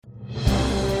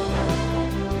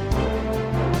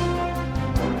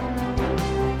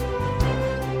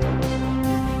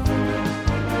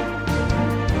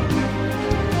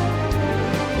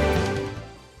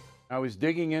was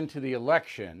digging into the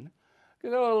election.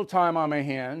 Got a little time on my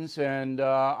hands, and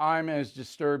I'm as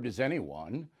disturbed as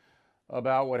anyone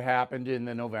about what happened in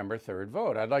the November 3rd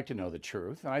vote. I'd like to know the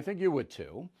truth, and I think you would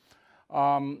too.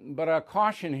 But a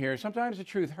caution here, sometimes the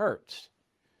truth hurts.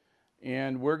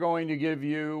 And we're going to give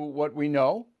you what we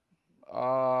know,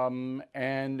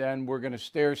 and then we're going to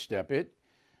stair step it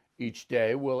each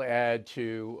day. We'll add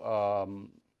to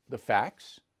the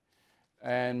facts.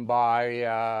 And by,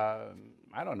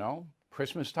 I don't know,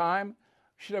 Christmas time, you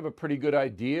should have a pretty good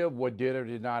idea of what did or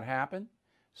did not happen.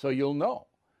 So you'll know.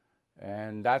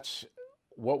 And that's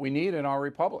what we need in our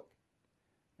republic.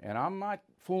 And I'm not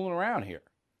fooling around here.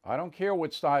 I don't care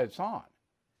what side it's on.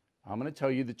 I'm going to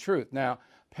tell you the truth. Now,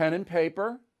 pen and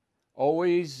paper,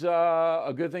 always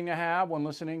a good thing to have when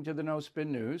listening to the No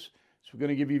Spin News. So we're going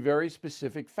to give you very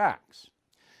specific facts.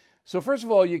 So first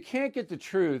of all, you can't get the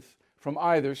truth from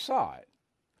either side.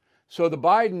 So the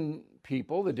Biden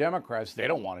people, the Democrats, they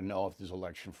don't want to know if there's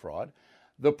election fraud.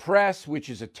 The press, which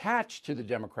is attached to the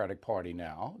Democratic Party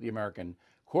now, the American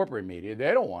corporate media,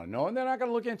 they don't want to know, and they're not going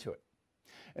to look into it.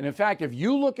 And in fact, if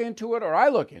you look into it or I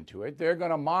look into it, they're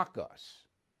going to mock us.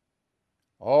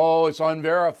 Oh, it's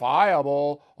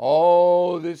unverifiable.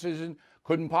 Oh, this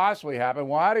couldn't possibly happen.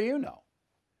 Well, how do you know?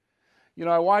 You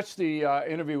know, I watched the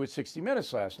interview with 60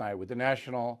 Minutes last night with the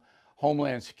National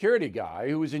Homeland Security guy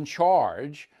who was in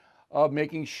charge of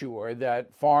making sure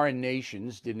that foreign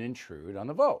nations didn't intrude on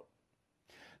the vote.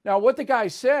 Now, what the guy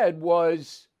said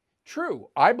was true.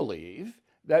 I believe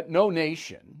that no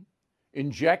nation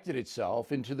injected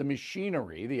itself into the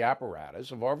machinery, the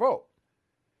apparatus of our vote.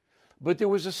 But there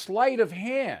was a sleight of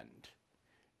hand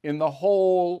in the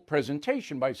whole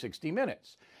presentation by 60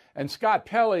 Minutes. And Scott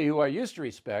Pelley, who I used to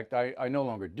respect, I no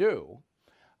longer do,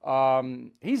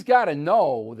 he's got to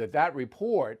know that that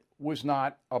report was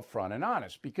not upfront and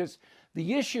honest, because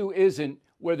the issue isn't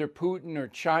whether Putin or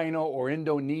China or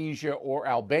Indonesia or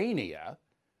Albania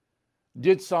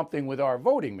did something with our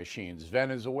voting machines,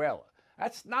 Venezuela.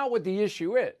 That's not what the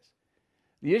issue is.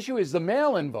 The issue is the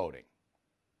mail-in voting.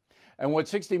 And what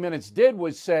 60 Minutes did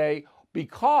was say,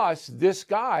 because this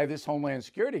guy, this Homeland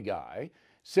Security guy,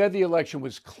 said the election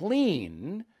was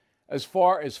clean as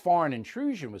far as foreign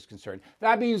intrusion was concerned,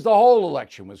 that means the whole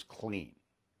election was clean.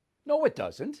 No, it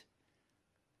doesn't.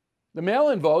 The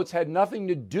mail-in votes had nothing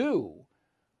to do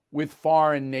with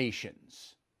foreign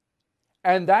nations.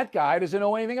 And that guy doesn't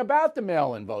know anything about the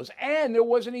mail-in votes. And there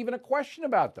wasn't even a question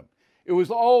about them. It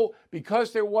was, oh,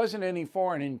 because there wasn't any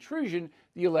foreign intrusion,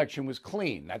 the election was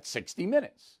clean. That's 60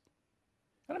 Minutes.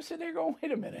 And I'm sitting there going,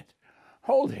 wait a minute,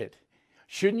 hold it.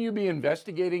 Shouldn't you be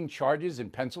investigating charges in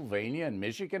Pennsylvania and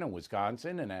Michigan and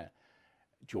Wisconsin and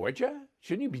Georgia?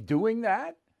 Shouldn't you be doing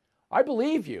that? I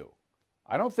believe you.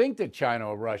 I don't think that China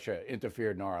or Russia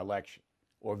interfered in our election,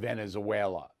 or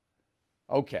Venezuela.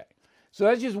 Okay, so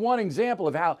that's just one example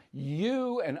of how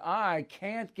you and I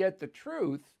can't get the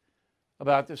truth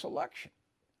about this election.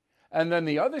 And then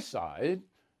the other side,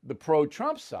 the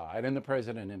pro-Trump side and the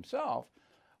president himself,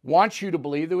 wants you to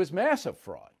believe there was massive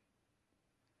fraud.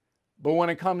 But when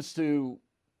it comes to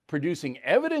producing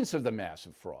evidence of the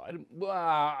massive fraud,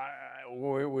 well,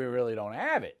 we really don't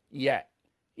have it yet.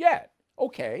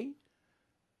 Okay.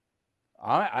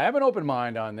 I have an open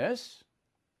mind on this,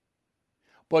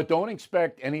 but don't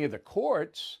expect any of the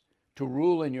courts to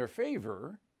rule in your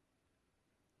favor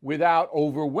without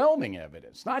overwhelming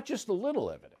evidence, not just a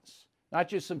little evidence, not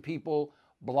just some people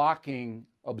blocking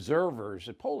observers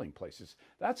at polling places.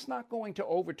 That's not going to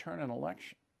overturn an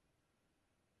election.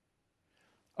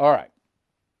 All right.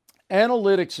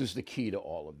 Analytics is the key to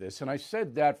all of this, and I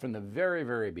said that from the very,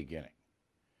 very beginning.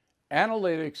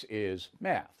 Analytics is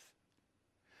math.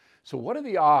 So what are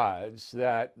the odds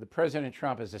that the President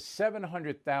Trump has a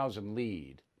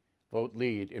 700,000 vote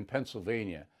lead in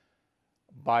Pennsylvania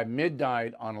by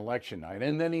midnight on election night,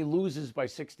 and then he loses by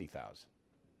 60,000?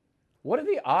 What are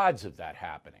the odds of that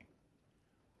happening?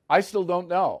 I still don't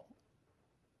know.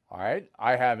 All right,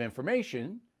 I have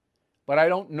information, but I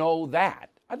don't know that.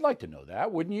 I'd like to know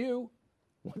that, wouldn't you?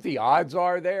 What the odds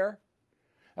are there?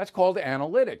 That's called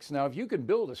analytics. Now, if you can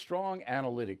build a strong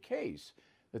analytic case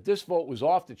that this vote was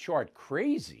off the chart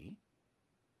crazy,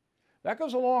 that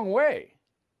goes a long way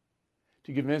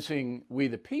to convincing we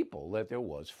the people that there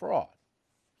was fraud.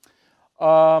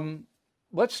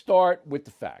 Let's start with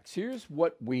the facts. Here's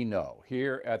what we know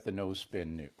here at the No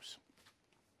Spin News.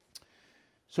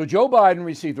 So Joe Biden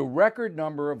received a record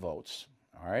number of votes,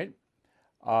 all right,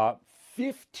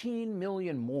 15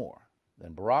 million more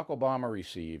than Barack Obama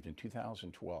received in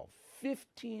 2012.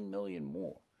 15 million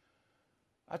more.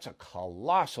 That's a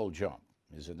colossal jump,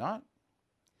 is it not?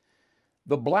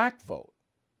 The black vote.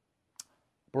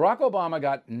 Barack Obama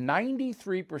got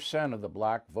 93% of the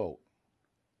black vote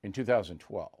in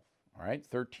 2012, all right?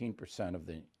 13% of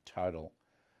the total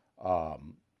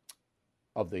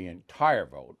of the entire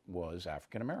vote was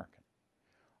African American.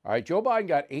 All right, Joe Biden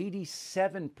got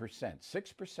 87%,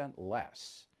 6%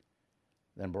 less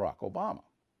than Barack Obama.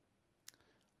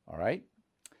 All right?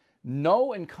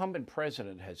 No incumbent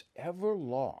president has ever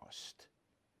lost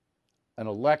an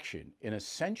election in a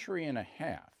century and a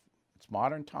half. It's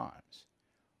modern times.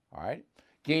 All right?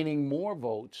 Gaining more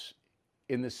votes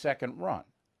in the second run.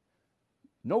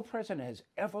 No president has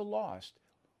ever lost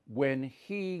when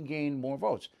he gained more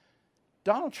votes.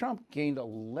 Donald Trump gained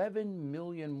 11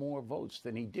 million more votes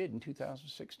than he did in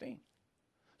 2016.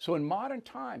 So in modern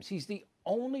times, he's the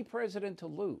only president to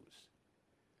lose,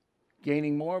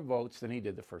 gaining more votes than he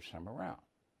did the first time around.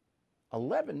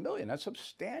 11 million, that's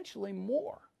substantially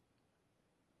more.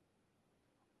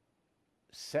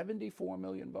 74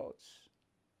 million votes.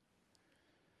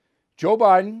 Joe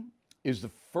Biden is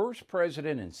the first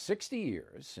president in 60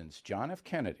 years since John F.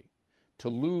 Kennedy to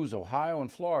lose Ohio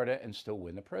and Florida and still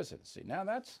win the presidency. Now,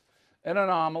 that's an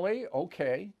anomaly,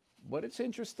 okay, but it's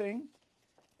interesting,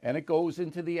 and it goes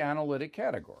into the analytic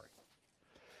category.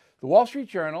 The Wall Street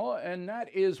Journal, and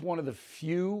that is one of the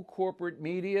few corporate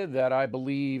media that I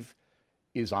believe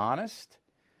is honest.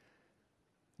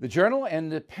 The Journal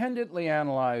independently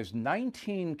analyzed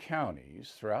 19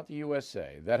 counties throughout the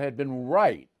USA that had been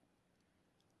right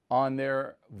on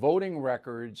their voting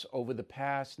records over the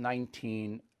past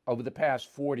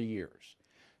 40 years.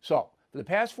 So, for the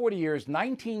past 40 years,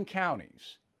 19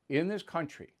 counties in this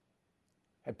country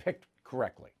had picked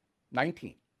correctly.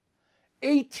 19.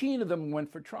 18 of them went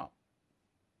for Trump.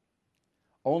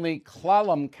 Only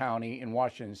Clallam County in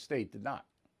Washington State did not.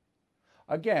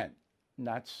 Again,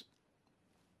 that's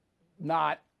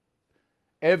not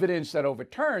evidence that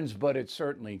overturns, but it's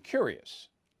certainly curious.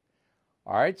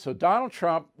 All right, so Donald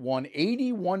Trump won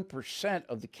 81%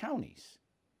 of the counties.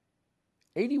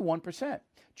 81%.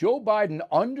 Joe Biden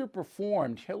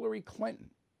underperformed Hillary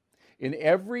Clinton in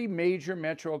every major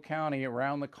metro county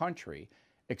around the country,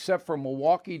 except for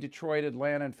Milwaukee, Detroit,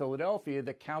 Atlanta, and Philadelphia,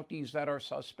 the counties that are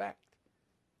suspect.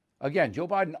 Again, Joe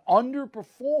Biden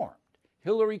underperformed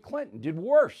Hillary Clinton, did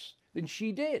worse than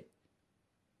she did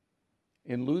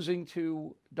in losing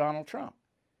to Donald Trump,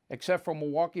 except for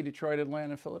Milwaukee, Detroit,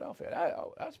 Atlanta, and Philadelphia.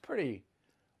 That's pretty,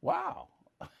 wow.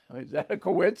 Is that a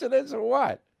coincidence or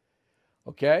what?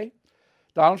 Okay.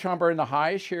 Donald Trump earned the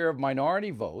highest share of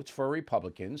minority votes for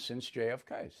Republicans since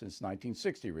JFK, since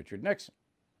 1960, Richard Nixon.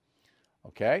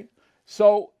 Okay.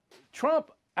 So Trump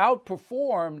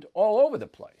outperformed all over the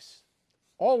place.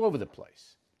 All over the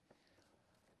place.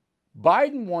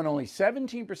 Biden won only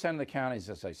 17% of the counties,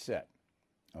 as I said.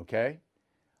 Okay.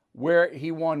 Where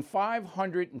he won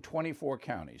 524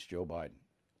 counties, Joe Biden.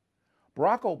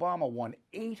 Barack Obama won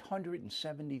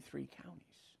 873 counties.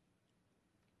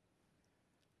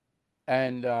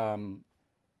 And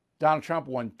Donald Trump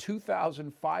won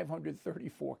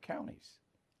 2,534 counties.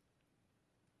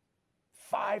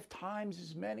 5 times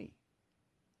as many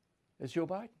as Joe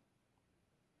Biden.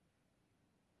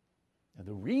 Now,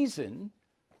 the reason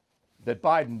that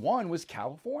Biden won was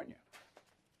California.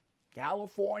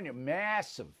 California,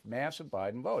 massive, massive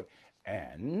Biden vote.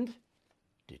 And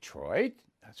Detroit,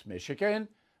 that's Michigan.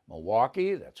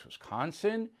 Milwaukee, that's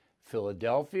Wisconsin.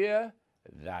 Philadelphia,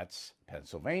 that's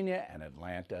Pennsylvania. And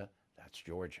Atlanta, that's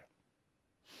Georgia.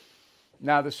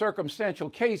 Now, the circumstantial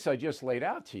case I just laid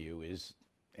out to you is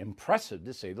impressive,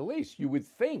 to say the least. You would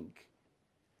think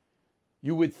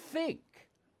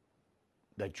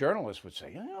that journalists would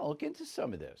say, look into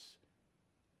some of this.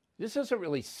 This doesn't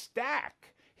really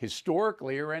stack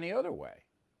historically or any other way,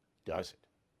 does it?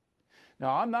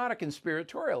 Now, I'm not a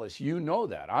conspiratorialist. You know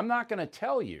that. I'm not going to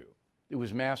tell you it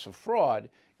was massive fraud,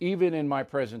 even in my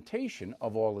presentation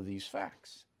of all of these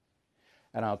facts.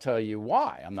 And I'll tell you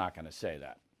why I'm not going to say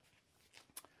that.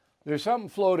 There's something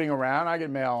floating around, I get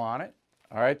mail on it,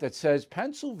 all right, that says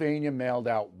Pennsylvania mailed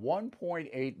out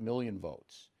 1.8 million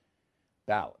votes,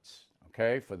 ballots,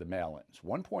 okay, for the mail-ins,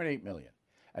 1.8 million,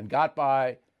 and got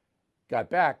back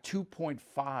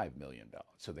 2.5 million ballots.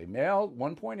 So they mailed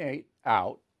 1.8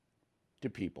 out to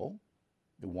people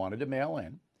who wanted to mail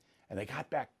in, and they got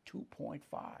back 2.5.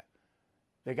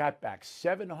 They got back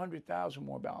 700,000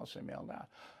 more ballots they mailed out.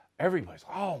 Everybody's,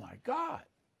 oh my God.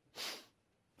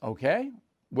 Okay,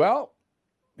 well,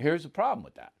 here's the problem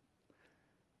with that.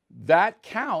 That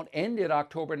count ended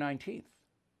October 19th.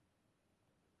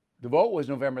 The vote was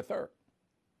November 3rd.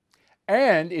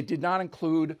 And it did not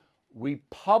include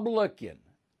Republican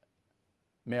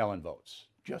mail-in votes,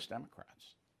 just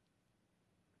Democrats.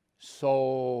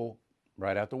 So,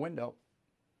 right out the window.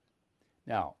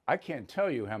 Now, I can't tell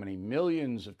you how many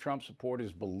millions of Trump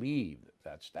supporters believe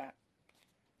that stat.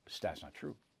 The stat's not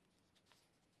true.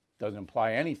 Doesn't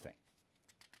imply anything.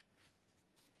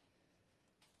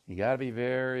 You got to be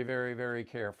very, very, very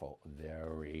careful.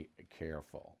 Very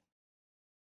careful.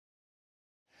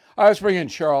 Let's bring in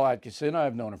Sharyl Attkisson.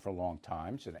 I've known her for a long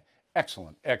time. She's an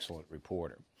excellent, excellent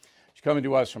reporter. She's coming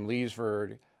to us from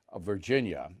Leesburg,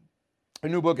 Virginia. Her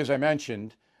new book, as I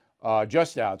mentioned,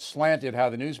 just out, Slanted: How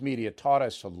the News Media Taught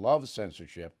Us to Love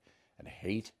Censorship and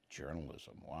Hate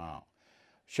Journalism. Wow.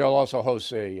 Sharyl also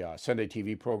hosts a Sunday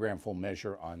TV program, Full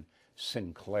Measure, on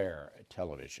Sinclair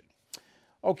Television.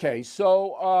 Okay,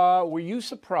 so were you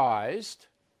surprised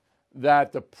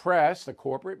that the press, the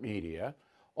corporate media,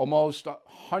 almost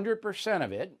 100%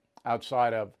 of it,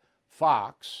 outside of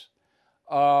Fox,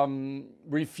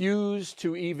 refused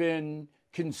to even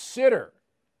consider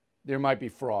there might be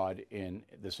fraud in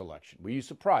this election? Were you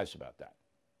surprised about that?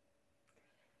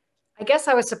 I guess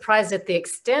I was surprised at the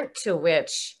extent to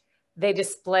which they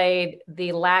displayed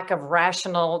the lack of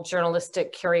rational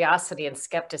journalistic curiosity and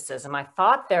skepticism. I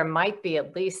thought there might be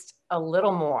at least a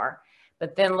little more,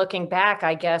 but then looking back,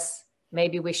 I guess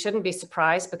maybe we shouldn't be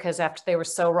surprised, because after they were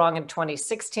so wrong in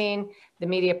 2016, the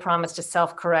media promised to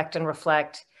self-correct and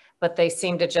reflect, but they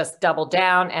seemed to just double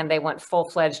down, and they went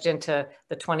full-fledged into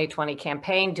the 2020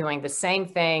 campaign doing the same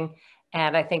thing.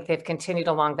 And I think they've continued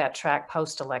along that track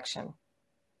post-election.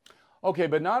 Okay,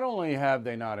 but not only have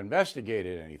they not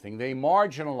investigated anything, they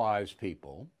marginalize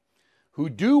people who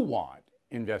do want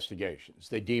investigations.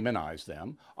 They demonize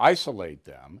them, isolate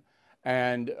them,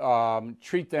 and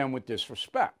treat them with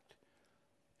disrespect.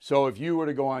 So if you were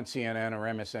to go on CNN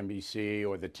or MSNBC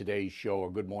or the Today Show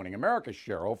or Good Morning America,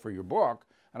 Sharyl, for your book,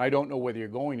 and I don't know whether you're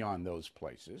going on those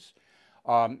places,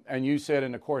 and you said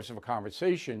in the course of a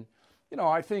conversation, you know,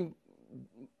 I think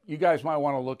you guys might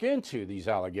want to look into these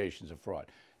allegations of fraud.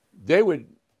 They would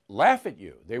laugh at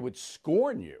you. They would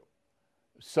scorn you.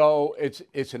 So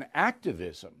it's an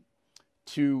activism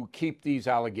to keep these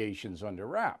allegations under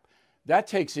wrap. That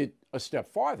takes it a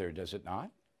step farther, does it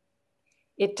not?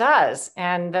 It does.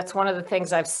 And that's one of the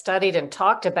things I've studied and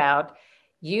talked about.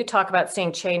 You talk about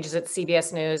seeing changes at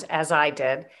CBS News, as I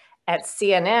did. At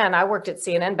CNN, I worked at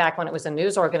CNN back when it was a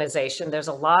news organization. There's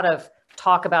a lot of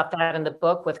talk about that in the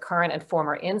book with current and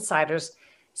former insiders,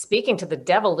 speaking to the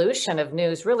devolution of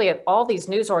news, really at all these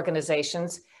news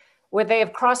organizations, where they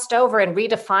have crossed over and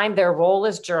redefined their role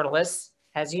as journalists,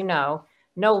 as you know,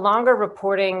 no longer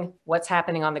reporting what's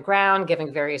happening on the ground,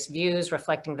 giving various views,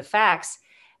 reflecting the facts.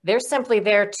 They're simply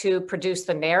there to produce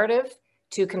the narrative,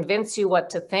 to convince you what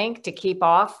to think, to keep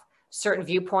off certain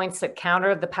viewpoints that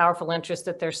counter the powerful interests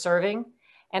that they're serving,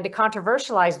 and to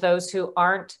controversialize those who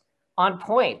aren't on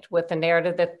point with the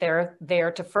narrative that they're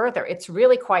there to further. It's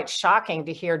really quite shocking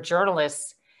to hear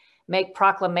journalists make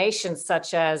proclamations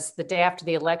such as the day after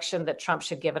the election that Trump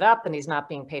should give it up and he's not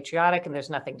being patriotic and there's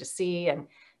nothing to see and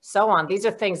so on. These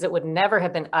are things that would never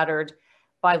have been uttered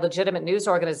by legitimate news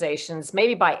organizations,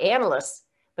 maybe by analysts,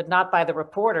 but not by the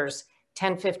reporters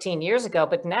 10, 15 years ago.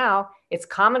 But now it's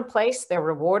commonplace. They're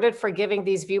rewarded for giving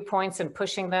these viewpoints and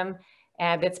pushing them.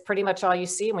 And it's pretty much all you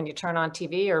see when you turn on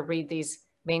TV or read these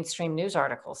mainstream news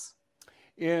articles.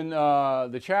 In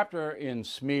the chapter in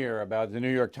Smear about the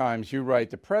New York Times, you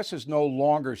write, the press is no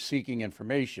longer seeking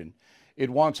information. It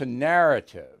wants a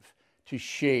narrative to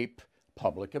shape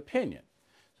public opinion.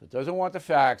 So it doesn't want the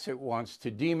facts. It wants to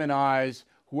demonize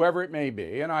whoever it may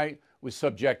be. And I was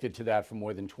subjected to that for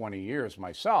more than 20 years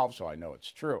myself, so I know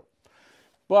it's true.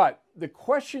 But the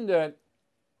question that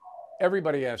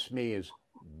everybody asks me is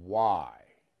why?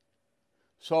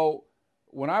 So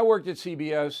when I worked at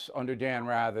CBS under Dan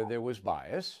Rather, there was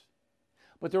bias,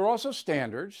 but there were also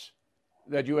standards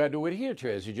that you had to adhere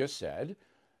to, as you just said.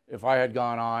 If I had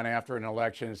gone on after an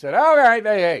election and said, all right,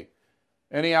 hey,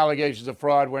 any allegations of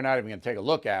fraud, we're not even going to take a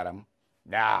look at them.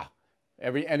 Nah,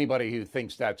 anybody who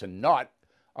thinks that's a nut,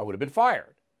 I would have been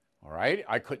fired. All right,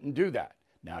 I couldn't do that.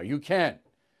 Now you can.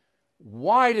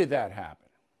 Why did that happen?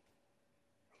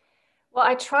 Well,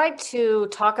 I tried to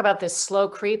talk about this slow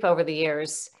creep over the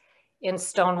years in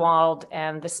Stonewalled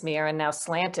and The Smear and now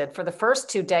Slanted. For the first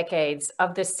 2 decades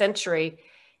of this century,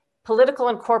 political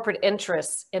and corporate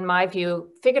interests, in my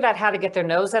view, figured out how to get their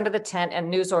nose under the tent and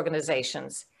news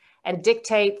organizations and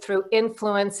dictate through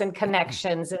influence and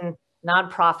connections and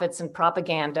nonprofits and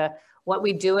propaganda what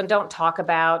we do and don't talk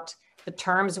about, the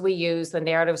terms we use, the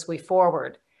narratives we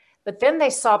forward. But then they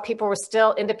saw people were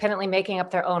still independently making up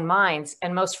their own minds.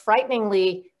 And most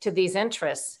frighteningly to these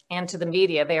interests and to the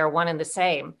media, they are one and the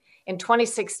same. In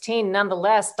 2016,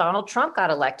 nonetheless, Donald Trump got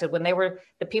elected when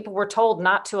the people were told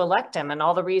not to elect him and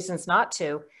all the reasons not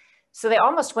to. So they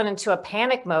almost went into a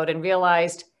panic mode and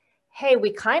realized, hey,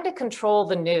 we kind of control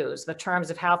the news, the terms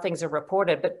of how things are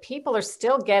reported, but people are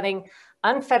still getting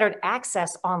unfettered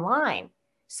access online.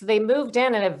 So they moved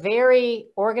in a very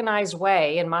organized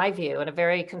way, in my view, in a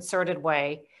very concerted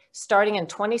way, starting in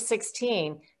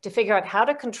 2016 to figure out how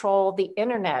to control the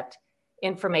internet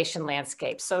information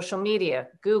landscape, social media,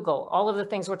 Google, all of the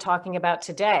things we're talking about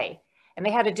today. And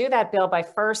they had to do that, Bill, by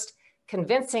first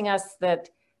convincing us that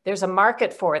there's a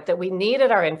market for it, that we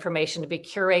needed our information to be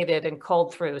curated and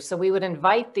culled through. So we would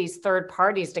invite these third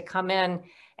parties to come in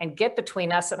and get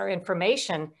between us and our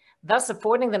information, thus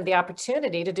affording them the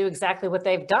opportunity to do exactly what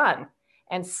they've done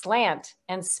and slant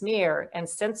and smear and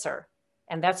censor.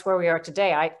 And that's where we are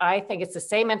today. I think it's the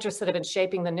same interests that have been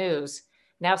shaping the news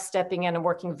now stepping in and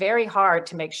working very hard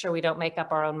to make sure we don't make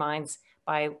up our own minds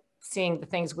by seeing the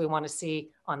things we want to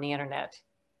see on the internet.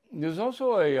 There's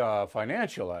also a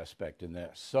financial aspect in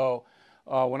this. So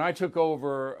when I took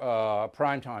over a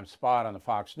primetime spot on the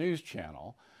Fox News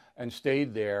channel and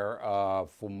stayed there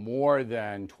for more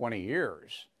than 20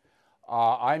 years,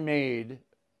 I made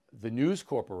the News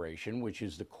Corporation, which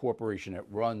is the corporation that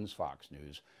runs Fox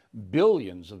News,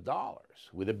 billions of dollars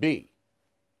with a B.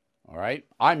 All right?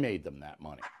 I made them that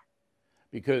money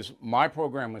because my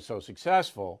program was so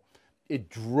successful, it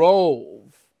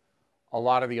drove a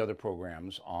lot of the other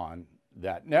programs on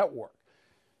that network.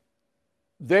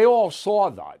 They all saw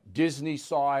that. Disney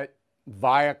saw it,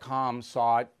 Viacom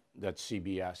saw it, that's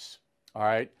CBS, all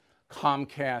right?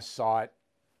 Comcast saw it,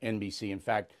 NBC. In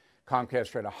fact,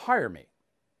 Comcast tried to hire me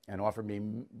and offered me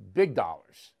big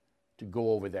dollars to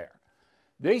go over there.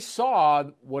 They saw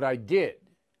what I did,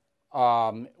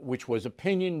 which was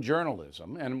opinion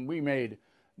journalism, and we made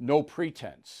no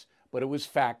pretense, but it was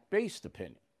fact-based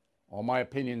opinion. All my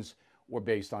opinions were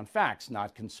based on facts,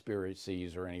 not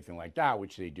conspiracies or anything like that,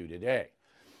 which they do today.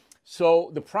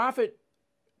 So the profit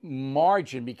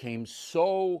margin became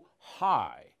so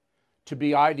high to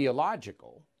be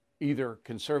ideological, either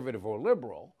conservative or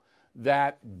liberal,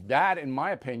 that, in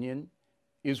my opinion,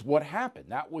 is what happened.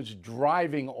 That was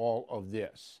driving all of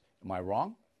this. Am I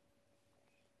wrong?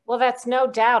 Well, that's no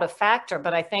doubt a factor,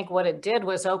 but I think what it did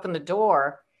was open the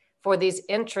door for these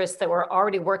interests that were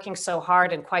already working so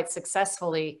hard and quite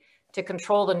successfully to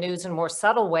control the news in more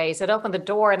subtle ways. It opened the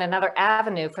door in another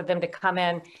avenue for them to come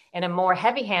in a more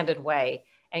heavy-handed way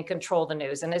and control the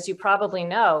news. And as you probably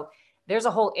know, there's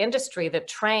a whole industry that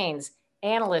trains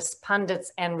analysts,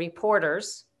 pundits, and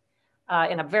reporters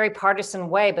in a very partisan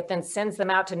way, but then sends them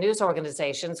out to news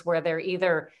organizations where they're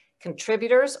either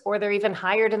contributors or they're even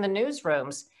hired in the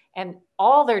newsrooms. And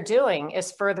all they're doing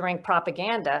is furthering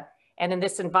propaganda. And in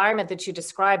this environment that you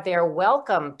described, they are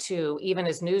welcome to, even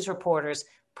as news reporters,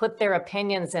 put their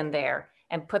opinions in there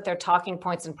and put their talking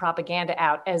points and propaganda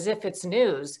out as if it's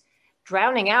news,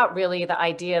 drowning out really the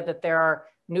idea that there are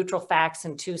neutral facts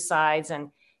and two sides. And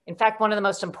in fact, one of the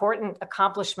most important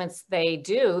accomplishments they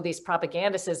do, these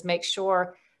propagandists, is make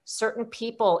sure certain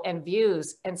people and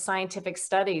views and scientific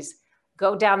studies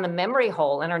go down the memory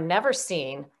hole and are never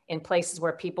seen in places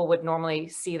where people would normally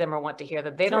see them or want to hear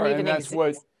them. They don't even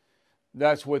exist.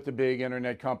 That's what the big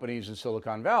internet companies in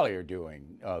Silicon Valley are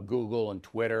doing. Google and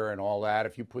Twitter and all that.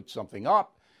 If you put something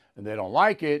up and they don't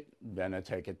like it, then they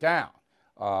take it down.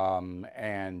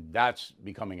 And that's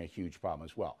becoming a huge problem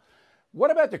as well.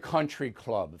 What about the country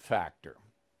club factor?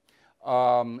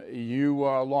 You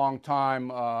are a long-time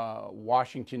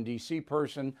Washington, D.C.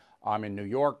 person. I'm a New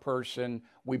York person.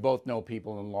 We both know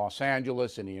people in Los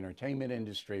Angeles in the entertainment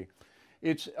industry.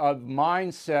 It's a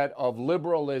mindset of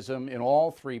liberalism in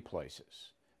all three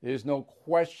places. There's no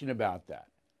question about that,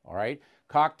 all right?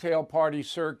 Cocktail party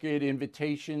circuit,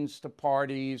 invitations to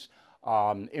parties,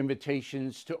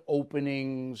 invitations to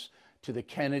openings, to the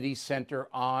Kennedy Center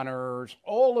honors,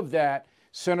 all of that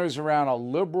centers around a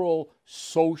liberal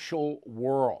social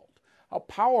world. How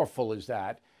powerful is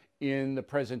that in the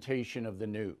presentation of the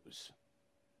news?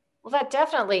 Well, that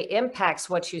definitely impacts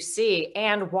what you see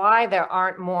and why there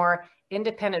aren't more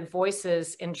independent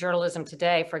voices in journalism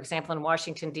today, for example, in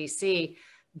Washington, D.C.,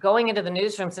 going into the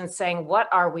newsrooms and saying, what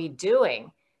are we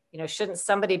doing? You know, shouldn't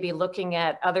somebody be looking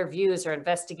at other views or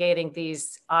investigating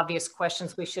these obvious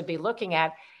questions we should be looking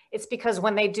at? It's because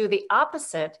when they do the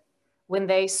opposite, when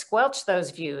they squelch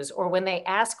those views or when they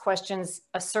ask questions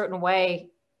a certain way,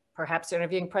 perhaps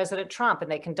interviewing President Trump, and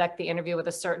they conduct the interview with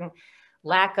a certain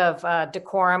lack of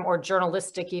decorum or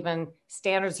journalistic even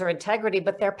standards or integrity,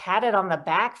 but they're patted on the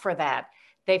back for that.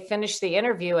 They finish the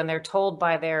interview and they're told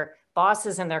by their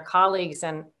bosses and their colleagues,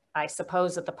 and I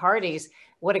suppose at the parties,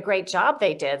 what a great job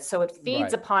they did. So it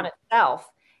feeds upon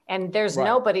itself. And there's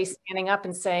nobody standing up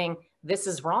and saying, this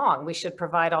is wrong. We should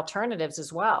provide alternatives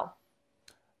as well.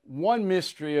 one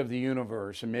mystery of the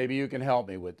universe, and maybe you can help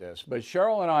me with this, but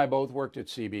Cheryl and I both worked at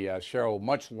CBS. Cheryl,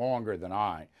 much longer than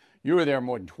I. You were there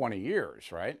more than 20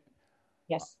 years, right?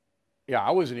 Yes. Yeah,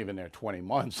 I wasn't even there 20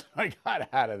 months. I got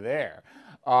out of there.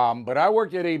 But I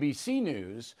worked at ABC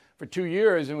News for 2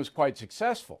 years and was quite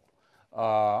successful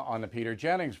on the Peter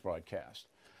Jennings broadcast.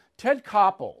 Ted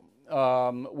Koppel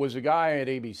was a guy at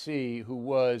ABC who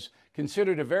was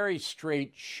considered a very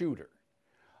straight shooter.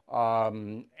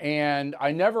 And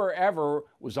I never, ever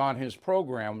was on his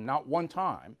program, not one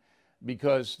time,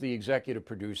 because the executive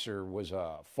producer was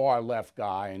a far left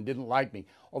guy and didn't like me,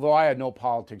 although I had no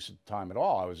politics at the time at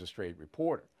all. I was a straight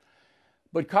reporter.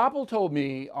 But Koppel told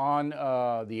me on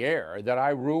the air that I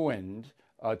ruined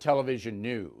television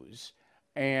news,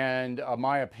 and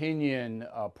my opinion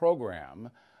program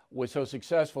was so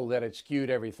successful that it skewed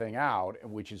everything out,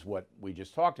 which is what we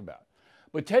just talked about.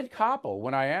 But Ted Koppel,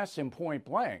 when I asked him point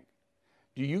blank,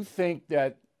 do you think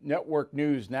that network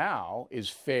news now is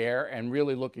fair and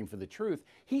really looking for the truth?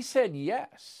 He said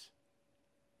yes.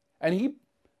 And he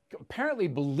apparently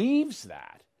believes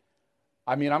that.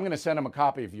 I mean, I'm going to send him a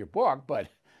copy of your book, but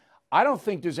I don't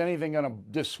think there's anything going to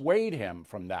dissuade him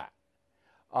from that.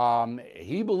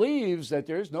 He believes that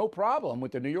there's no problem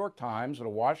with the New York Times or the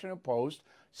Washington Post,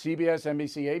 CBS,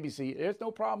 NBC, ABC. There's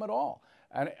no problem at all.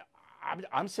 And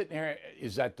I'm sitting here,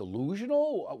 is that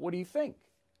delusional? What do you think?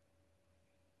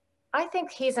 I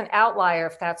think he's an outlier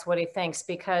if that's what he thinks,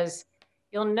 because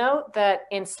you'll note that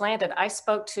in Slanted, I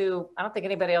spoke to, I don't think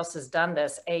anybody else has done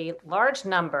this, a large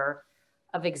number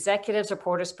of executives,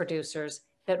 reporters, producers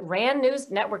that ran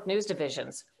network news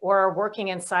divisions or are working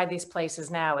inside these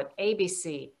places now at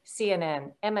ABC,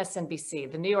 CNN,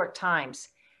 MSNBC, the New York Times.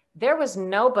 There was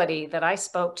nobody that I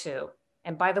spoke to.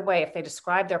 And by the way, if they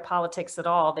described their politics at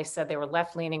all, they said they were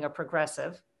left-leaning or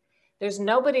progressive. There's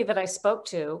nobody that I spoke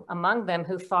to among them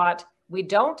who thought we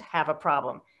don't have a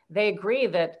problem. They agree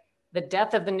that the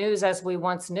death of the news as we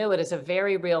once knew it is a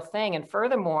very real thing. And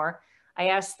furthermore, I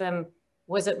asked them,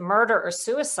 was it murder or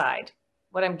suicide?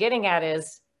 What I'm getting at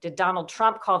is, did Donald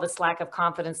Trump cause this lack of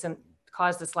confidence in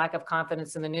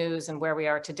the news and where we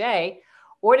are today?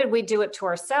 Or did we do it to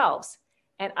ourselves?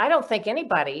 And I don't think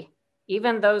anybody,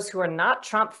 even those who are not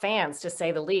Trump fans, to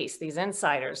say the least, these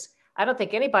insiders, I don't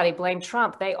think anybody blamed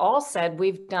Trump. They all said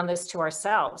we've done this to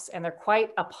ourselves, and they're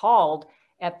quite appalled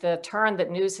at the turn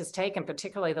that news has taken,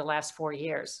 particularly the last 4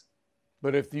 years.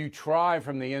 But if you try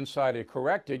from the inside to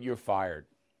correct it, you're fired.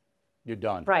 You're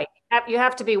done. Right. You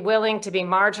have to be willing to be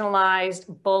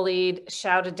marginalized, bullied,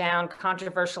 shouted down,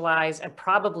 controversialized, and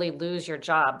probably lose your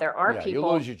job. There are people. You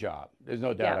lose your job. There's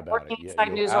no doubt about it. Inside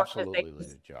you news absolutely lose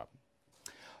your job.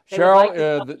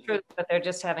 Cheryl, the truth, but they're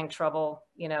just having trouble,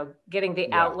 getting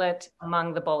the outlet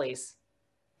among the bullies.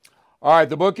 All right,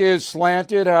 the book is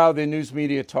Slanted: How the News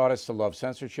Media Taught Us to Love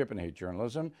Censorship and Hate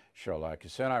Journalism. Cheryl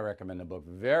Atkinson, I recommend the book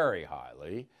very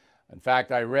highly. In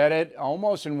fact, I read it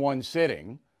almost in one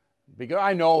sitting because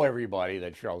I know everybody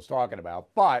that Cheryl's talking about,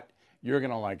 but you're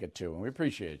going to like it too. And we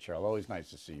appreciate it, Cheryl. Always nice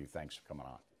to see you. Thanks for coming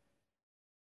on.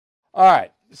 All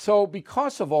right, so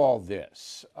because of all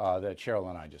this that Cheryl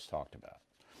and I just talked about,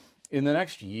 in the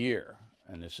next year,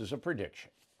 and this is a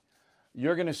prediction,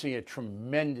 you're going to see a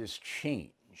tremendous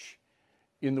change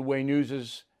in the way news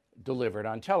is delivered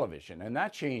on television. And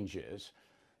that change is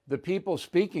the people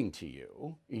speaking to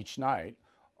you each night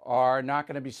are not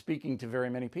going to be speaking to very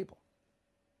many people.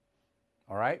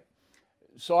 All right?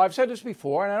 So I've said this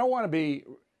before, and I don't want to be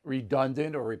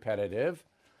redundant or repetitive,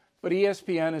 but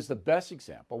ESPN is the best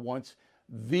example. Once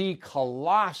the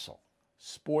colossal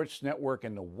sports network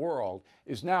in the world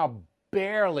is now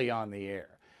barely on the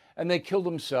air. And they killed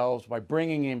themselves by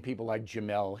bringing in people like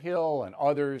Jemele Hill and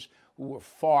others who were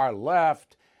far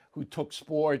left, who took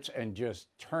sports and just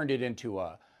turned it into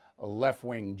a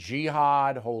left-wing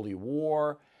jihad, holy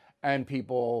war, and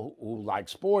people who like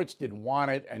sports didn't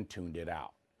want it and tuned it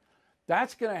out.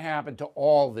 That's going to happen to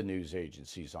all the news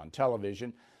agencies on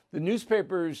television. The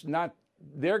newspapers,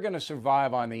 they're going to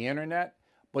survive on the internet,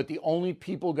 but the only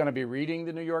people going to be reading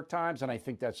the New York Times, and I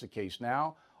think that's the case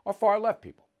now, are far left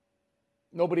people.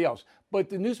 Nobody else. But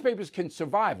the newspapers can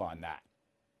survive on that.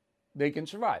 They can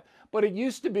survive. But it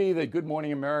used to be that Good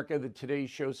Morning America, the Today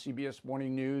Show, CBS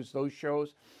Morning News, those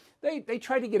shows, they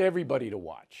tried to get everybody to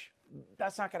watch.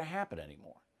 That's not going to happen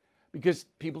anymore because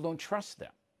people don't trust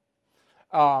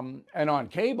them. And on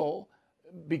cable,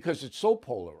 because it's so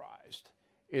polarized,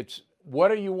 it's what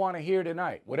do you want to hear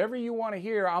tonight? Whatever you want to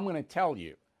hear, I'm going to tell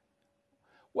you.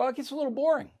 Well, it gets a little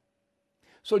boring.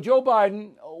 So Joe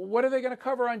Biden, what are they going to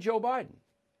cover on Joe Biden?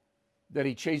 That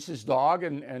he chased his dog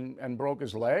and broke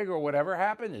his leg or whatever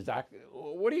happened?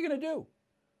 What are you going to do?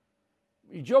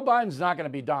 Joe Biden's not going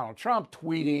to be Donald Trump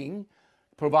tweeting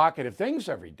provocative things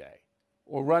every day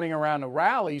or running around a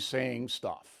rally saying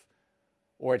stuff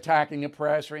or attacking the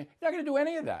press. He's not going to do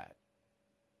any of that.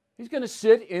 He's going to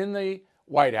sit in the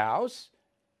White House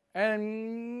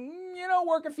and,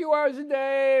 work a few hours a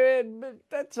day. But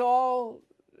that's all.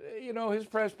 His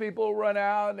press people run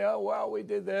out. Well, we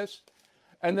did this.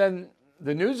 And then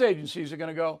the news agencies are going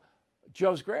to go,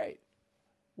 Joe's great.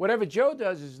 Whatever Joe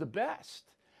does is the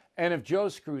best. And if Joe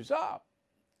screws up,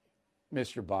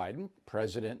 Mr. Biden,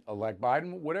 President-elect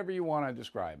Biden, whatever you want to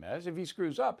describe him as, if he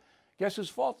screws up, guess whose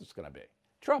fault it's going to be?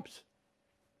 Trump's.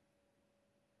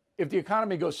 If the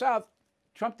economy goes south,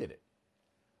 Trump did it.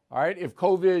 All right? If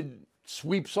COVID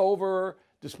sweeps over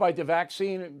despite the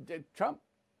vaccine, Trump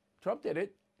did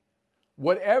it.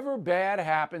 Whatever bad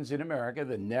happens in America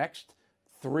the next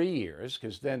 3 years,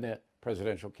 because then the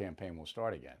presidential campaign will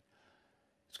start again,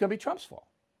 it's going to be Trump's fault.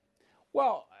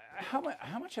 Well, how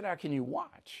much of that can you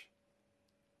watch?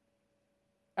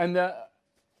 And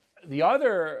the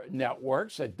other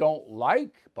networks that don't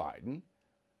like Biden,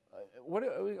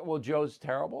 Joe's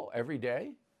terrible every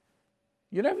day.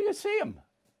 You're never going to see him.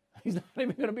 He's not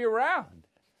even going to be around.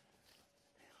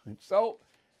 So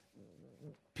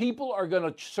people are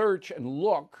going to search and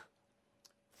look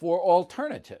for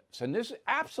alternatives. And this is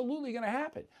absolutely going to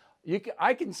happen.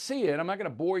 I can see it. I'm not going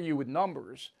to bore you with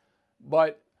numbers.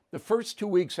 But the first 2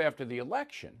 weeks after the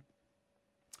election,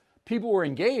 people were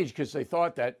engaged because they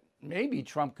thought that maybe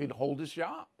Trump could hold his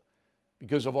job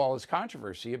because of all this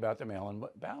controversy about the mail-in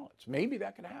ballots. Maybe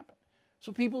that could happen.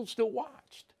 So people still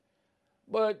watched.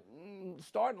 But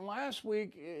starting last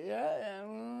week,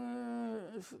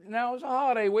 now it's a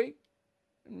holiday week.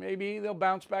 Maybe they'll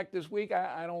bounce back this week.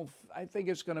 I think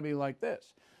it's going to be like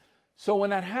this. So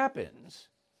when that happens,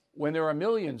 when there are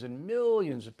millions and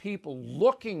millions of people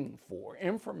looking for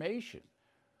information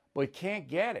but can't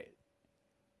get it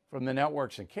from the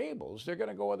networks and cables, they're going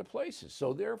to go other places.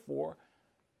 So therefore,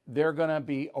 they're going to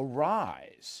be a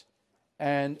rise.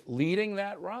 And leading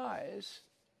that rise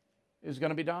is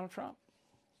going to be Donald Trump.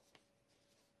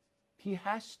 He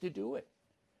has to do it.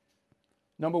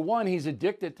 Number one, he's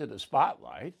addicted to the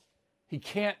spotlight. He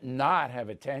can't not have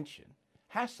attention.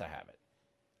 Has to have it.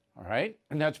 All right?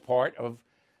 And that's part of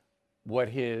what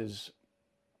his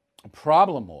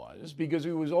problem was, because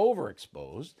he was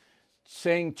overexposed,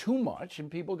 saying too much, and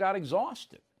people got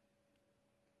exhausted.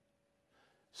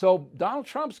 So Donald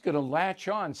Trump's going to latch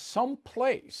on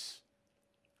someplace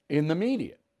in the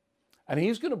media, and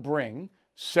he's going to bring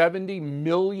 70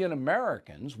 million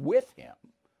Americans with him.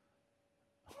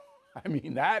 I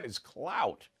mean, that is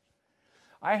clout.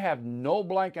 I have no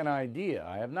blanket idea.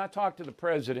 I have not talked to the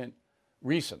president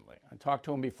recently. I talked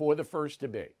to him before the first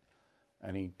debate,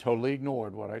 and he totally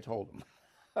ignored what I told him.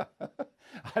 I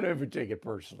don't ever take it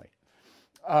personally.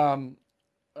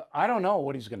 I don't know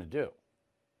what he's going to do,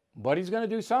 but he's going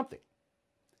to do something.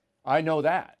 I know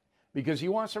that because he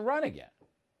wants to run again.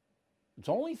 It's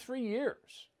only 3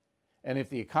 years. And if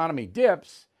the economy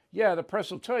dips, yeah, the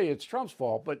press will tell you it's Trump's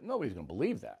fault, but nobody's going to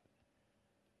believe that.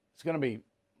 It's going to be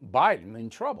Biden in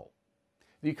trouble.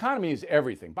 The economy is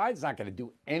everything. Biden's not going to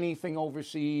do anything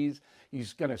overseas.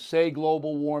 He's going to say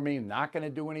global warming, not going to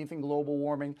do anything global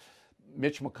warming.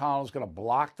 Mitch McConnell's going to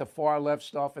block the far left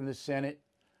stuff in the Senate.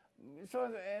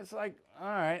 So it's like, all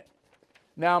right.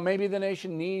 Now, maybe the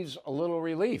nation needs a little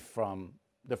relief from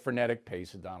the frenetic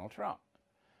pace of Donald Trump.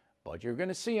 But you're going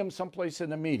to see him someplace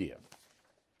in the media.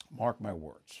 Mark my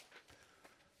words.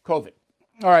 COVID.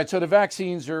 All right, so the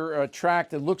vaccines are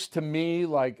tracked. It looks to me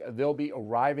like they'll be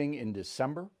arriving in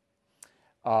December.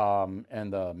 And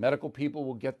the medical people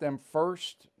will get them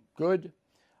first. Good.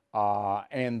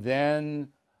 And then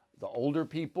the older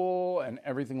people and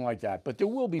everything like that. But there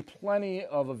will be plenty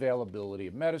of availability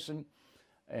of medicine.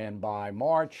 And by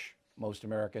March, most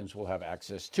Americans will have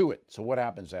access to it. So what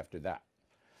happens after that?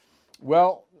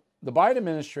 Well, the Biden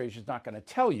administration is not going to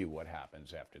tell you what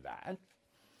happens after that,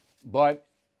 but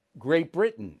Great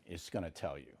Britain is going to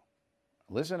tell you.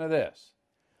 Listen to this.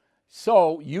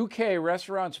 So UK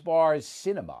restaurants, bars,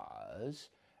 cinemas,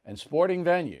 and sporting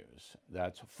venues,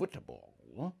 that's football,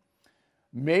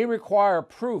 may require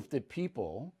proof that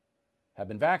people have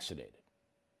been vaccinated.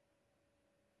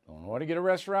 So in order to get a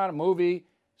restaurant, a movie,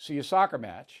 see a soccer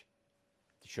match,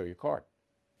 to show your card.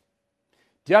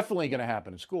 Definitely going to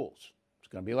happen in schools.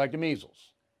 Going to be like the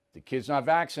measles. The kid's not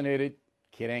vaccinated,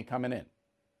 kid ain't coming in.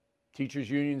 Teachers'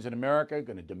 unions in America are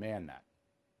going to demand that.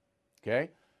 Okay?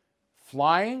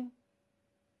 Flying,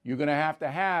 you're going to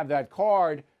have that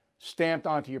card stamped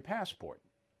onto your passport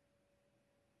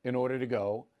in order to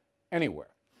go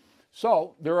anywhere.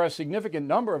 So there are a significant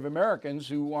number of Americans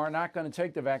who are not going to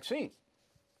take the vaccine.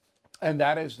 And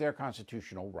that is their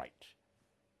constitutional right.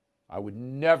 I would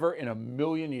never in a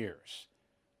million years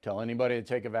tell anybody to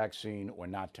take a vaccine or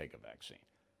not take a vaccine.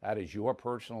 That is your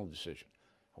personal decision.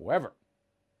 However,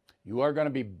 you are going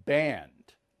to be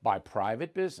banned by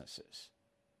private businesses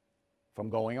from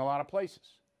going a lot of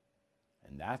places.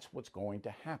 And that's what's going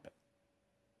to happen,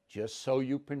 just so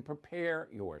you can prepare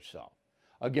yourself.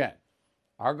 Again,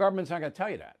 our government's not going to tell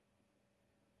you that,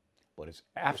 but it's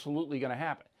absolutely going to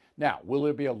happen. Now, will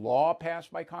there be a law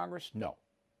passed by Congress? No.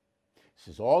 This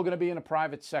is all going to be in the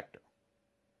private sector,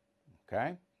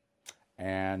 okay?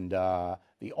 And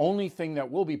the only thing that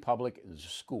will be public is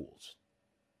schools,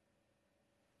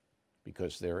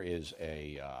 because there is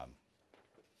a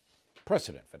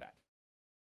precedent for that.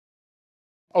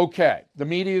 Okay, the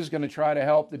media is going to try to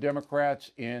help the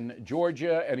Democrats in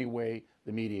Georgia any way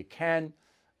the media can.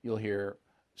 You'll hear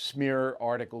smear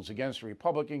articles against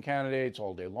Republican candidates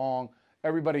all day long.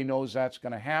 Everybody knows that's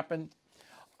going to happen.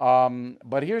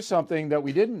 But here's something that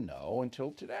we didn't know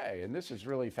until today, and this is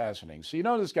really fascinating. So you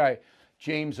know this guy,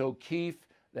 James O'Keefe,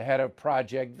 the head of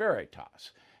Project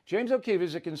Veritas. James O'Keefe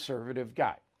is a conservative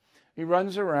guy. He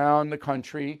runs around the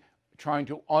country trying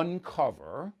to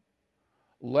uncover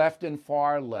left and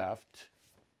far left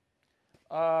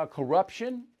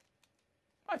corruption.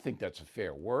 I think that's a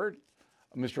fair word.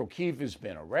 Mr. O'Keefe has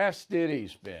been arrested.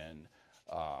 He's been,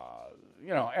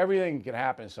 everything can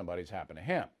happen to somebody's happened to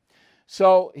him.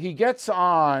 So he gets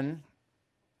on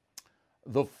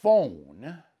the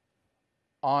phone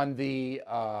on the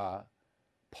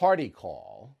party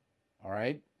call, all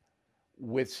right,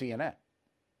 with CNN.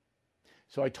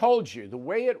 So I told you the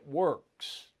way it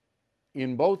works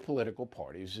in both political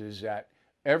parties is that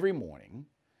every morning,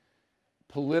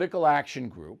 political action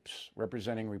groups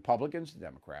representing Republicans and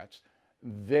Democrats,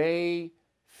 they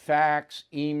fax,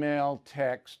 email,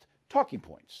 text talking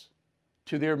points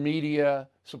to their media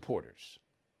supporters.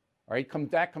 All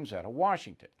right, that comes out of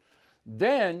Washington.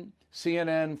 Then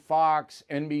CNN, Fox,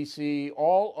 NBC,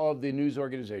 all of the news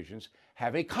organizations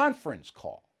have a conference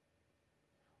call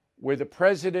where the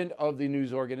president of the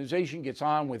news organization gets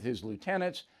on with his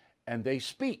lieutenants and they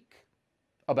speak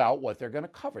about what they're going to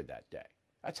cover that day.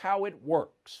 That's how it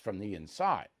works from the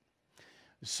inside.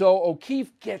 So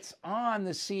O'Keefe gets on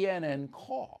the CNN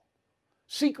call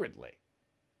secretly.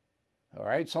 All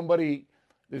right,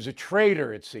 there's a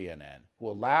traitor at CNN who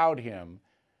allowed him,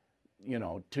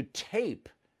 to tape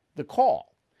the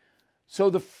call. So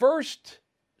the first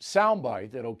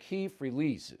soundbite that O'Keefe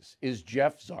releases is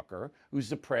Jeff Zucker, who's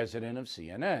the president of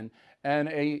CNN and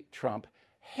a Trump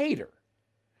hater.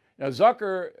 Now,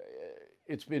 Zucker,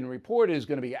 it's been reported, is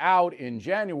going to be out in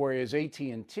January as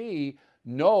AT&T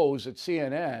knows that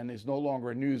CNN is no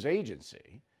longer a news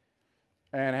agency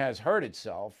and has hurt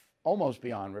itself almost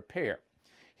beyond repair.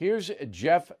 Here's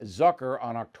Jeff Zucker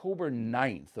on October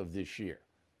 9th of this year.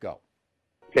 Go.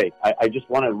 Okay, I just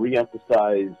want to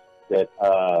reemphasize that,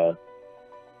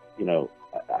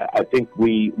 I think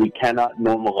we cannot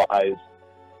normalize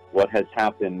what has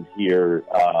happened here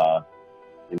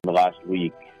in the last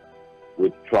week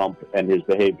with Trump and his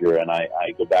behavior. And I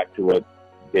go back to what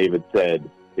David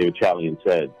Chalian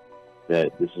said,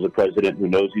 that this is a president who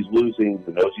knows he's losing,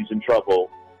 who knows he's in trouble,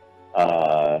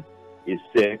 is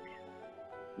sick,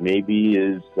 maybe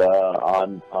is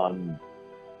on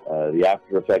the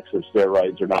after effects of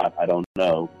steroids or not, I don't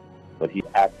know, but he's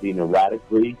acting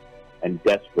erratically and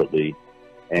desperately,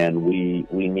 and we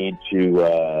need to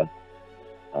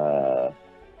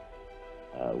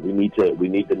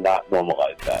not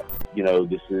normalize that.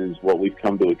 This is what we've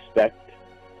come to expect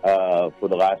for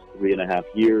the last 3.5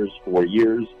 years, 4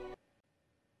 years.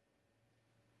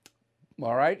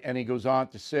 All right, and he goes on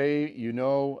to say,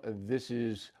 this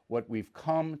is what we've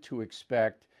come to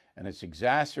expect, and it's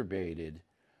exacerbated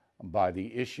by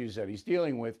the issues that he's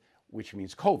dealing with, which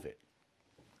means COVID.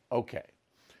 Okay,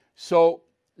 so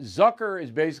Zucker is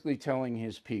basically telling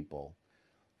his people,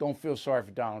 don't feel sorry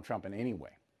for Donald Trump in any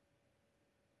way.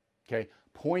 Okay,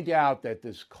 point out that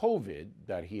this COVID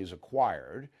that he has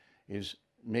acquired is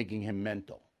making him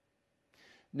mental.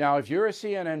 Now, if you're a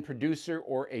CNN producer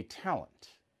or a talent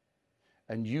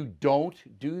and you don't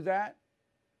do that,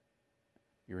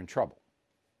 you're in trouble.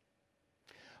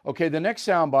 Okay, the next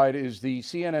soundbite is the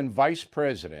CNN Vice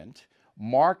President,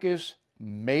 Marcus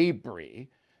Mabry.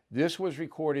 This was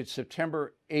recorded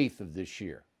September 8th of this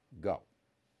year. Go.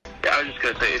 Yeah, I was just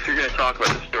going to say, if you're going to talk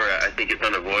about the story, I think it's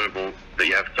unavoidable that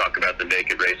you have to talk about the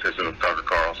naked racism of Tucker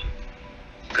Carlson,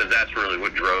 because that's really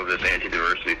what drove this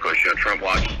anti-diversity push. Trump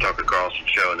watches Tucker Carlson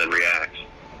show and then reacts.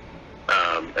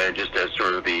 And just as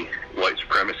sort of the white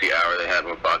supremacy hour they have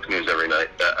on Fox News every night,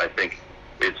 I think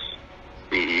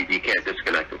you can't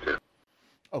disconnect the two.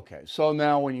 Okay, so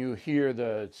now when you hear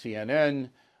the CNN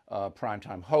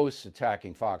primetime hosts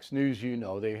attacking Fox News, you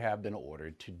know they have been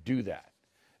ordered to do that.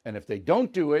 And if they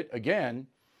don't do it, again,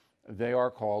 they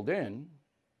are called in,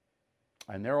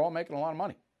 and they're all making a lot of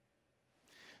money.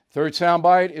 Third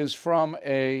soundbite is from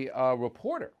a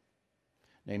reporter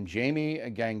named Jamie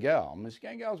Gangel. Ms.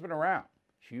 Gangel's been around.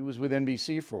 She was with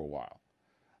NBC for a while.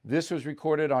 This was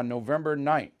recorded on November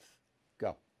 9th.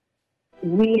 Go.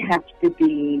 We have to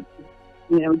be,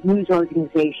 news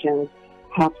organizations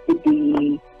have to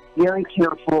be very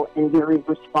careful and very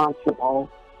responsible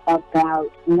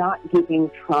about not giving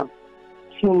Trump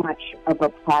too much of a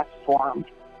platform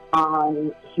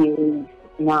on his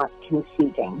not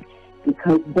conceding,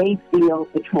 because they feel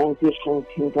the transition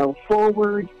can go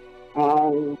forward.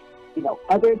 And,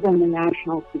 other than the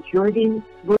national security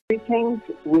briefings,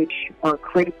 which are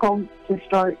critical to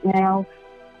start now,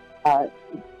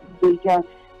 they just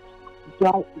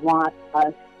don't want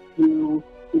us to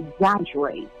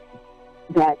exaggerate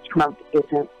that Trump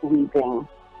isn't leaving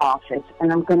office.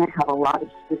 And I'm going to have a lot of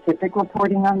specific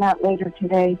reporting on that later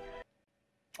today.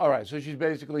 All right, so she's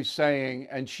basically saying,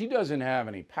 and she doesn't have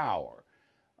any power.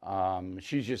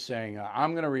 She's just saying,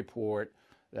 I'm going to report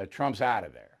that Trump's out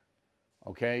of there.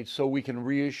 Okay, so we can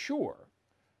reassure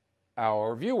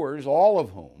our viewers, all of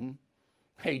whom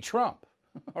hate Trump.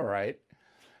 All right.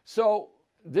 So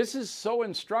this is so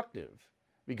instructive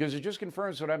because it just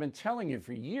confirms what I've been telling you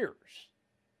for years,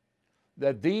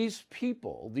 that these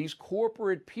people, these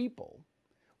corporate people,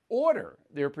 order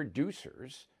their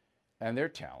producers and their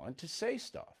talent to say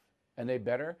stuff, and they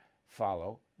better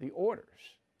follow the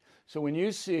orders. So when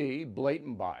you see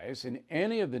blatant bias in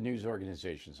any of the news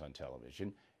organizations on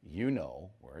television, you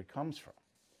know where it comes from.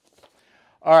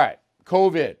 All right,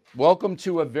 COVID. Welcome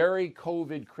to a very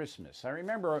COVID Christmas. I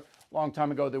remember a long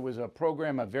time ago there was a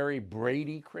program, A Very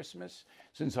Brady Christmas.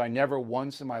 Since I never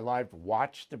once in my life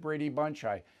watched the Brady Bunch,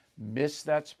 I missed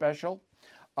that special.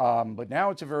 But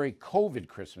now it's a very COVID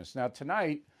Christmas. Now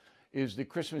tonight is the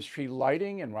Christmas tree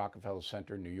lighting in Rockefeller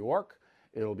Center, New York.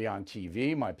 It'll be on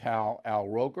TV. My pal Al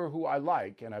Roker, who I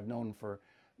like and I've known for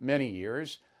many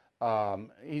years,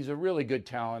 he's a really good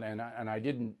talent, and I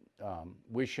didn't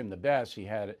wish him the best. He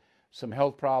had some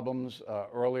health problems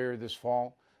earlier this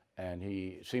fall, and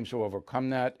he seems to have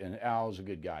overcome that, and Al is a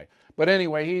good guy. But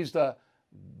anyway, he's the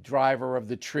driver of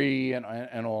the tree and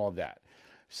all of that.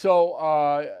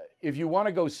 So if you want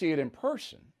to go see it in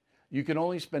person, you can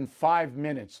only spend 5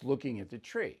 minutes looking at the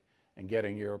tree and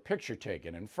getting your picture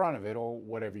taken in front of it or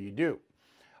whatever you do.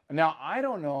 Now, I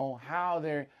don't know how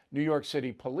their New York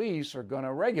City police are going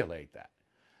to regulate that.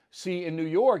 See, in New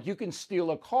York, you can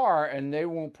steal a car and they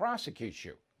won't prosecute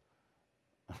you.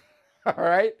 All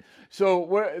right? So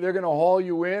they're going to haul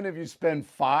you in if you spend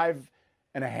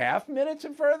 5.5 minutes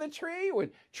in front of the tree?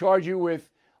 Would charge you with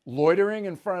loitering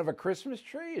in front of a Christmas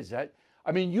tree? Is that,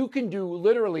 I mean, you can do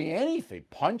literally anything.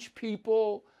 Punch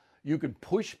people. You can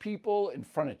push people in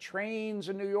front of trains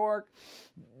in New York.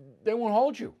 They won't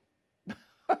hold you.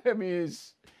 I mean,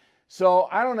 so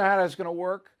I don't know how that's going to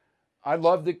work. I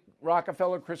love the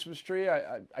Rockefeller Christmas tree.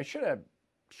 I should have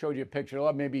showed you a picture.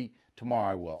 Maybe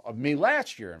tomorrow I will, of me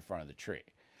last year in front of the tree.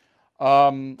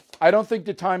 I don't think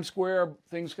the Times Square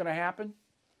thing's going to happen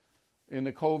in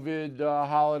the COVID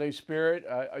holiday spirit.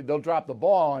 They'll drop the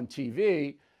ball on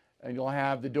TV, and you'll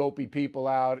have the dopey people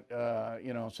out,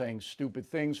 saying stupid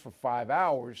things for 5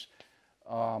 hours.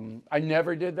 I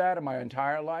never did that in my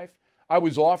entire life. I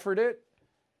was offered it.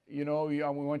 We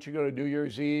want you to go to New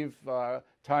Year's Eve,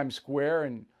 Times Square,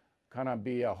 and kind of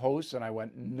be a host. And I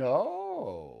went,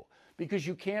 no, because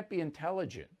you can't be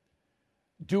intelligent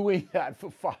doing that for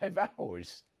 5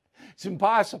 hours. It's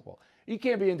impossible. You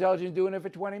can't be intelligent doing it for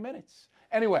 20 minutes.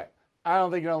 Anyway, I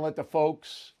don't think you're going to let the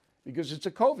folks, because it's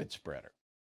a COVID spreader.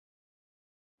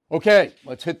 Okay,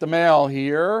 let's hit the mail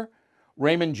here.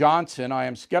 Raymond Johnson, I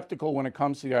am skeptical when it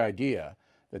comes to the idea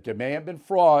that there may have been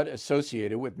fraud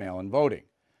associated with mail-in voting.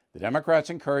 The Democrats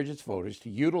encouraged its voters to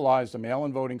utilize the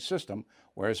mail-in voting system,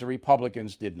 whereas the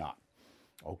Republicans did not.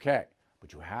 Okay,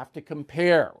 but you have to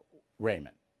compare,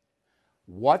 Raymond,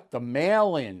 what the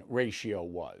mail-in ratio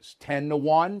was,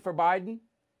 10-1 for Biden,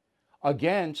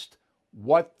 against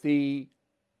what the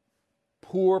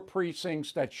poor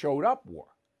precincts that showed up were.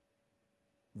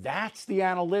 That's the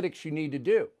analytics you need to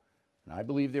do. And I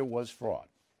believe there was fraud.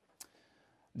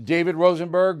 David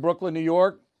Rosenberg, Brooklyn, New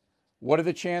York. What are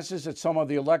the chances that some of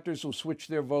the electors will switch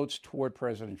their votes toward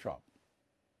President Trump?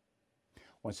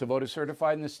 Once the vote is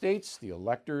certified in the states, the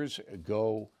electors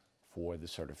go for the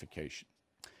certification.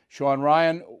 Sean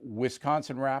Ryan,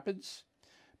 Wisconsin Rapids.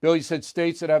 Billy said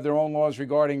states that have their own laws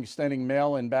regarding extending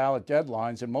mail-in ballot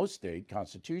deadlines in most state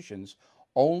constitutions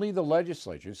Only the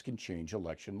legislatures can change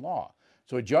election law.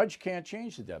 So a judge can't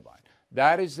change the deadline.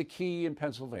 That is the key in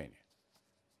Pennsylvania.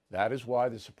 That is why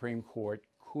the Supreme Court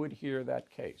could hear that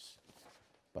case.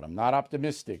 But I'm not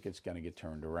optimistic it's going to get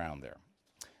turned around there.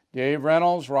 Dave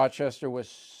Reynolds, Rochester,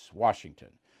 Washington.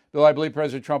 Bill, I believe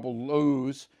President Trump will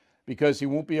lose because he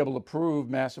won't be able to prove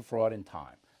massive fraud in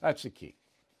time. That's the key.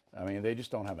 I mean, they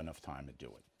just don't have enough time to do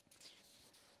it.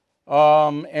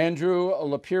 Andrew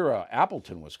Lapira,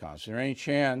 Appleton, Wisconsin. Is there any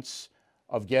chance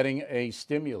of getting a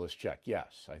stimulus check?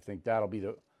 Yes, I think that'll be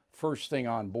the first thing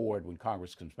on board when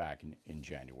Congress comes back in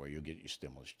January. You'll get your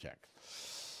stimulus check.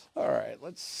 All right,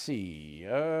 let's see.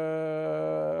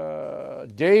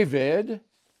 David,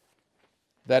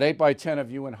 that 8x10 of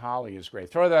you and Holly is great.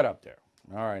 Throw that up there.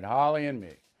 All right, Holly and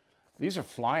me. These are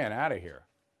flying out of here.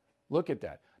 Look at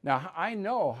that. Now, I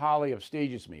know Holly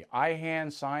upstages me. I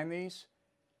hand sign these.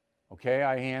 Okay,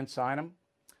 I hand sign them.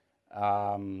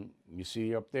 You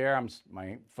see up there,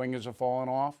 my fingers are falling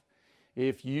off.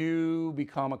 If you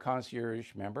become a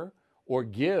concierge member or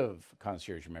give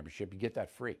concierge membership, you get that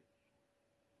free.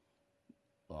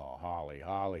 Oh,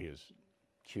 Holly is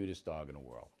the cutest dog in the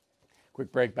world.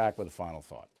 Quick break, back with a final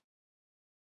thought.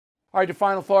 All right, the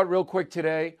final thought real quick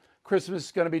today. Christmas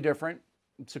is going to be different.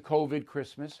 It's a COVID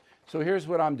Christmas. So here's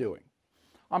what I'm doing.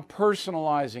 I'm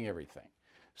personalizing everything.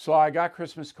 So I got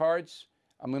Christmas cards.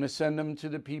 I'm going to send them to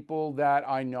the people that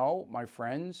I know, my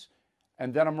friends,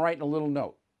 and then I'm writing a little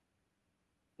note.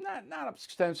 Not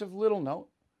extensive, little note,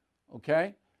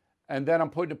 okay? And then I'm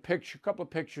putting a couple of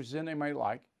pictures in they might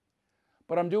like.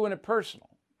 But I'm doing it personal.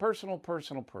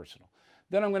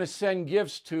 Then I'm going to send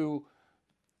gifts to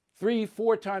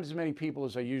 3-4 times as many people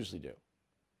as I usually do.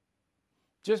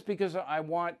 Just because I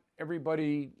want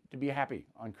everybody to be happy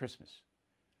on Christmas.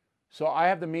 So I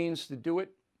have the means to do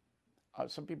it.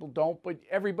 Some people don't, but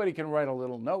everybody can write a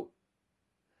little note.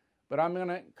 But I'm going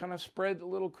to kind of spread a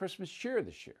little Christmas cheer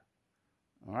this year.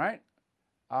 All right?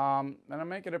 And I'm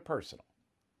making it personal.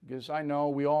 Because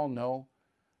we all know,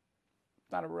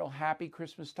 it's not a real happy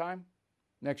Christmas time.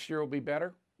 Next year will be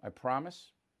better, I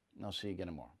promise. And I'll see you again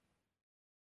tomorrow.